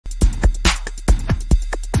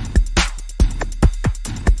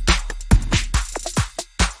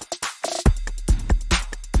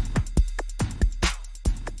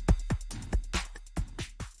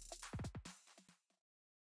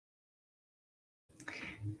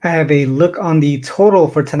I have a look on the total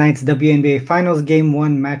for tonight's WNBA Finals Game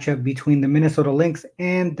 1 matchup between the Minnesota Lynx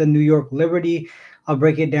and the New York Liberty. I'll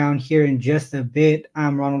break it down here in just a bit.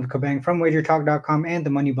 I'm Ronald Kabang from WagerTalk.com and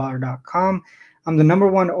themoneyballer.com. I'm the number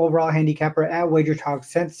one overall handicapper at WagerTalk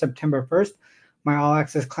since September 1st. My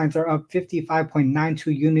all-access clients are up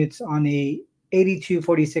 55.92 units on a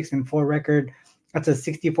 82-46-4 record. That's a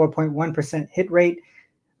 64.1% hit rate,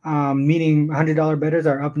 meaning $100 bettors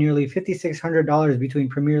are up nearly $5,600 between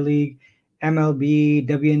Premier League, MLB,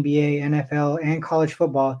 WNBA, NFL, and college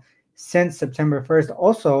football since September 1st.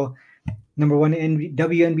 Also, number one in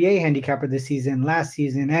WNBA handicapper this season, last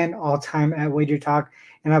season, and all time at WagerTalk.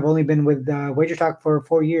 And I've only been with WagerTalk for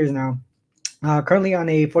 4 years now. Currently on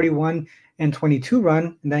a 41-22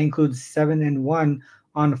 run, and that includes 7-1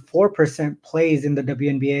 on 4% plays in the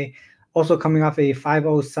WNBA. Also coming off a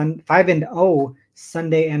 5-0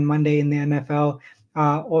 Sunday and Monday in the NFL.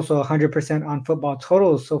 Also 100% on football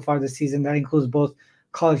totals so far this season. That includes both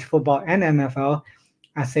college football and NFL.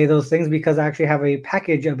 I say those things because I actually have a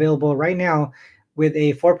package available right now with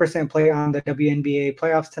a 4% play on the WNBA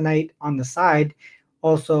playoffs tonight on the side.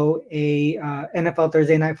 Also a NFL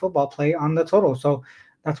Thursday Night Football play on the total. So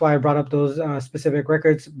that's why I brought up those specific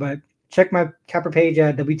records. But check my capper page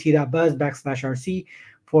at wt.buzz/RC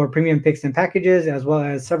for premium picks and packages, as well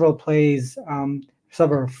as several plays,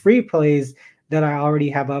 several free plays that I already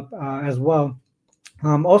have up as well.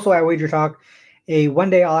 Also at WagerTalk, a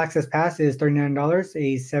 1-day all-access pass is $39,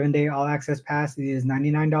 a 7-day all-access pass is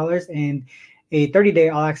 $99, and a 30-day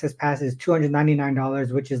all-access pass is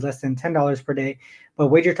 $299, which is less than $10 per day. But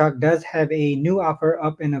WagerTalk does have a new offer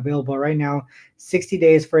up and available right now, 60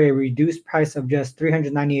 days for a reduced price of just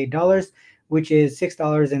 $398, which is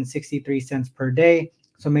 $6.63 per day.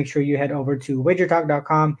 So make sure you head over to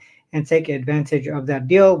WagerTalk.com and take advantage of that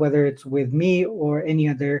deal, whether it's with me or any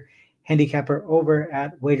other handicapper over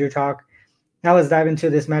at WagerTalk. Now let's dive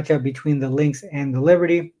into this matchup between the Lynx and the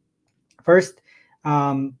Liberty. First,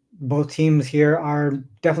 both teams here are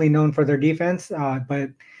definitely known for their defense,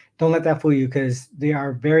 but don't let that fool you because they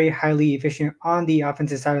are very highly efficient on the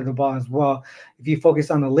offensive side of the ball as well. If you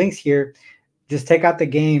focus on the Lynx here, just take out the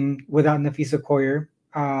game without Nafisa Coyer.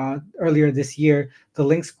 Earlier this year, the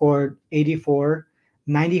Lynx scored 84,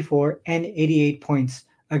 94, and 88 points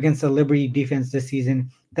against the Liberty defense this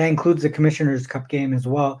season. That includes the Commissioner's Cup game as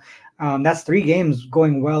well. That's 3 games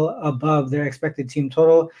going well above their expected team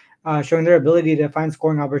total, showing their ability to find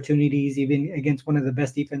scoring opportunities even against one of the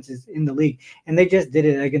best defenses in the league. And they just did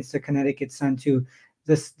it against the Connecticut Sun too.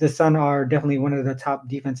 The Sun are definitely one of the top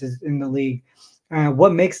defenses in the league.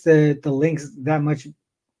 What makes the Lynx that much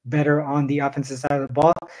better on the offensive side of the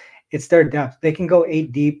ball? It's their depth. They can go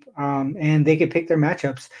 8 deep, and they can pick their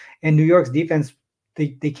matchups. And New York's defense,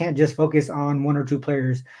 they can't just focus on 1 or 2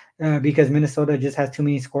 players because Minnesota just has too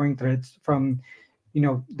many scoring threats from,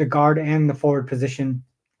 the guard and the forward position.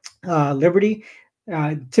 Liberty,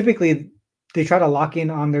 typically they try to lock in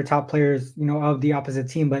on their top players, of the opposite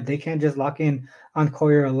team, but they can't just lock in on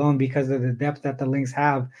Coyer alone because of the depth that the Lynx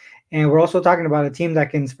have. And we're also talking about a team that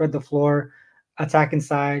can spread the floor, attack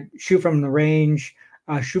inside, shoot from the range,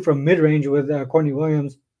 shoot from mid-range with Courtney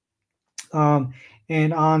Williams.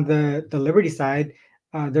 And on the Liberty side,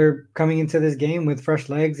 they're coming into this game with fresh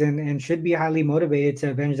legs and should be highly motivated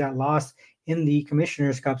to avenge that loss in the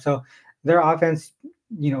Commissioner's Cup. So their offense,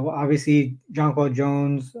 obviously Jonquel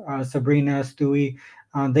Jones, Sabrina, Stewie,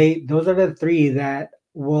 those are the 3 that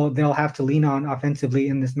they'll have to lean on offensively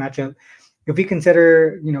in this matchup. If we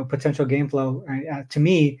consider, potential game flow, to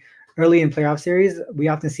me, early in playoff series, we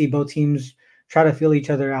often see both teams try to feel each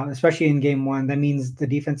other out, especially in game 1. That means the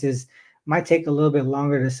defenses might take a little bit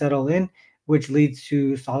longer to settle in, which leads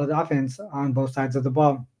to solid offense on both sides of the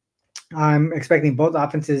ball. I'm expecting both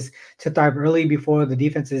offenses to thrive early before the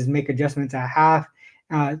defenses make adjustments at half.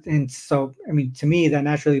 And so, to me, that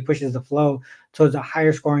naturally pushes the flow towards a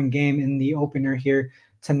higher scoring game in the opener here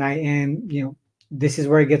tonight. And, this is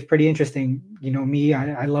where it gets pretty interesting.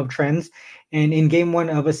 I love trends. And in game 1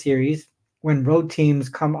 of a series, when road teams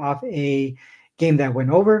come off a game that went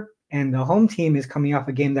over and the home team is coming off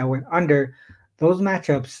a game that went under, those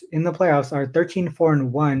matchups in the playoffs are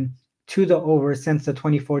 13-4-1 to the over since the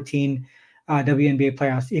 2014 WNBA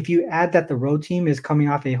playoffs. If you add that the road team is coming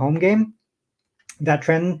off a home game, that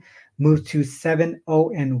trend moves to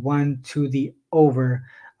 7-0-1 to the over.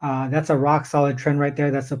 That's a rock solid trend right there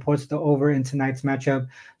that supports the over in tonight's matchup.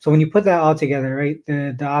 So when you put that all together, right,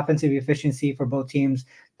 the offensive efficiency for both teams,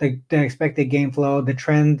 the expected game flow, the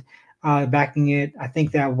trend backing it, I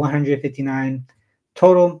think that 159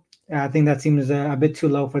 total, I think that seems a bit too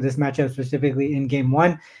low for this matchup, specifically in game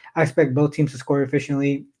 1. I expect both teams to score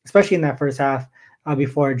efficiently, especially in that first half.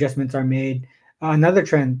 before adjustments are made. Another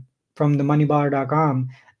trend from the moneyballer.com,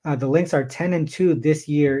 the Lynx are 10-2 this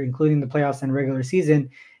year, including the playoffs and regular season,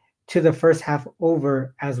 to the first half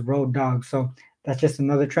over as road dogs. So that's just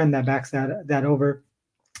another trend that backs that over,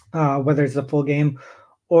 whether it's the full game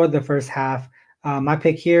or the first half. My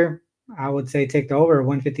pick here, I would say take the over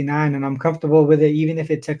 159, and I'm comfortable with it, even if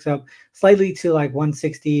it ticks up slightly to like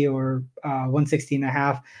 160 or 160 and a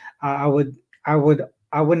half. I would, I would,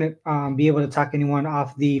 I wouldn't be able to talk anyone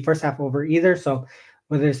off the first half over either. So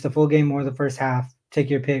whether it's the full game or the first half, take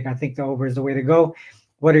your pick. I think the over is the way to go.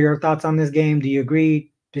 What are your thoughts on this game? Do you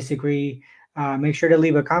agree? Disagree? Make sure to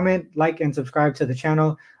leave a comment, like, and subscribe to the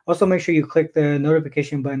channel. Also, make sure you click the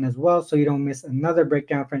notification button as well, so you don't miss another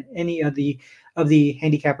breakdown from any of the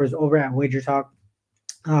handicappers over at WagerTalk.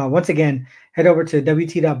 Once again, head over to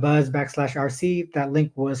wt.buzz/RC. That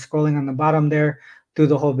link was scrolling on the bottom there through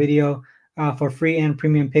the whole video for free and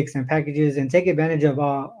premium picks and packages, and take advantage of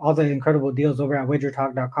all the incredible deals over at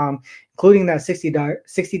WagerTalk.com, including that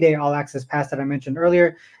 60-day all access pass that I mentioned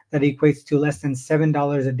earlier that equates to less than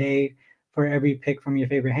 $7 a day for every pick from your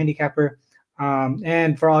favorite handicapper.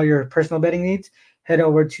 And for all your personal betting needs, head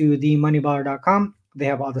over to themoneyballer.com. They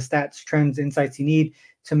have all the stats, trends, insights you need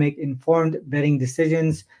to make informed betting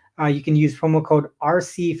decisions. You can use promo code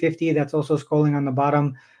RC50, that's also scrolling on the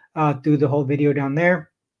bottom through the whole video down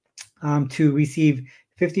there, to receive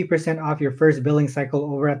 50% off your first billing cycle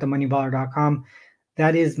over at themoneyballer.com.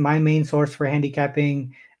 That is my main source for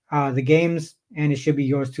handicapping the games, and it should be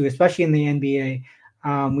yours too, especially in the NBA.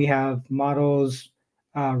 We have models,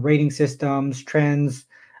 rating systems, trends,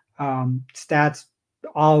 stats,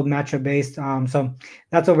 all matchup based. So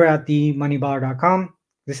that's over at themoneyballer.com.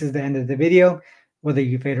 This is the end of the video. Whether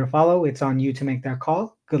you fade or follow, it's on you to make that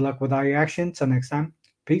call. Good luck with all your action. Till next time.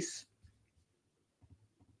 Peace.